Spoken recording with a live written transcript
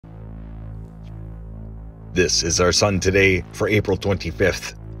This is our sun today for April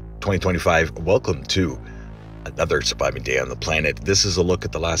 25th, 2025. Welcome to another surviving day on the planet. This is a look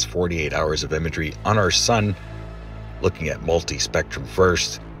at the last 48 hours of imagery on our sun, looking at multi-spectrum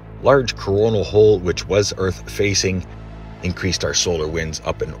first. Large coronal hole, which was Earth-facing, increased our solar winds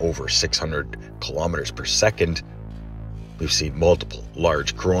up and over 600 kilometers per second. We've seen multiple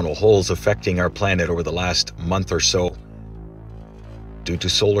large coronal holes affecting our planet over the last month or so, due to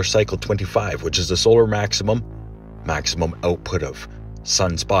solar cycle 25, which is the solar maximum output of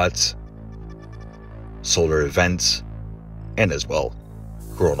sunspots, solar events, and as well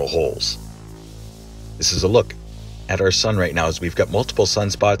coronal holes. This is a look at our sun right now, as we've got multiple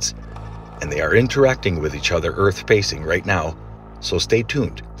sunspots and they are interacting with each other Earth facing right now, so stay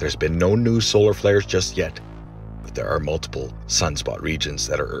tuned. There's been no new solar flares just yet, but there are multiple sunspot regions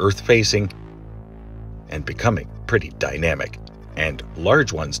that are Earth facing and becoming pretty dynamic, and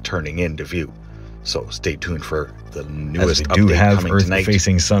large ones turning into view. So stay tuned for the newest update coming tonight. As we do have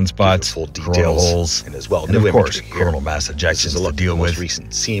Earth-facing sunspots, full details, holes, and as well and new of course, imagery coronal mass ejections to deal with. Most recent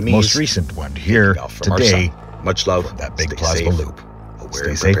CMEs. Most recent one here today. Much love. That big Stay plasma safe, loop. aware Stay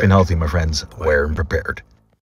and safe prepared. and healthy, my friends. Aware and prepared.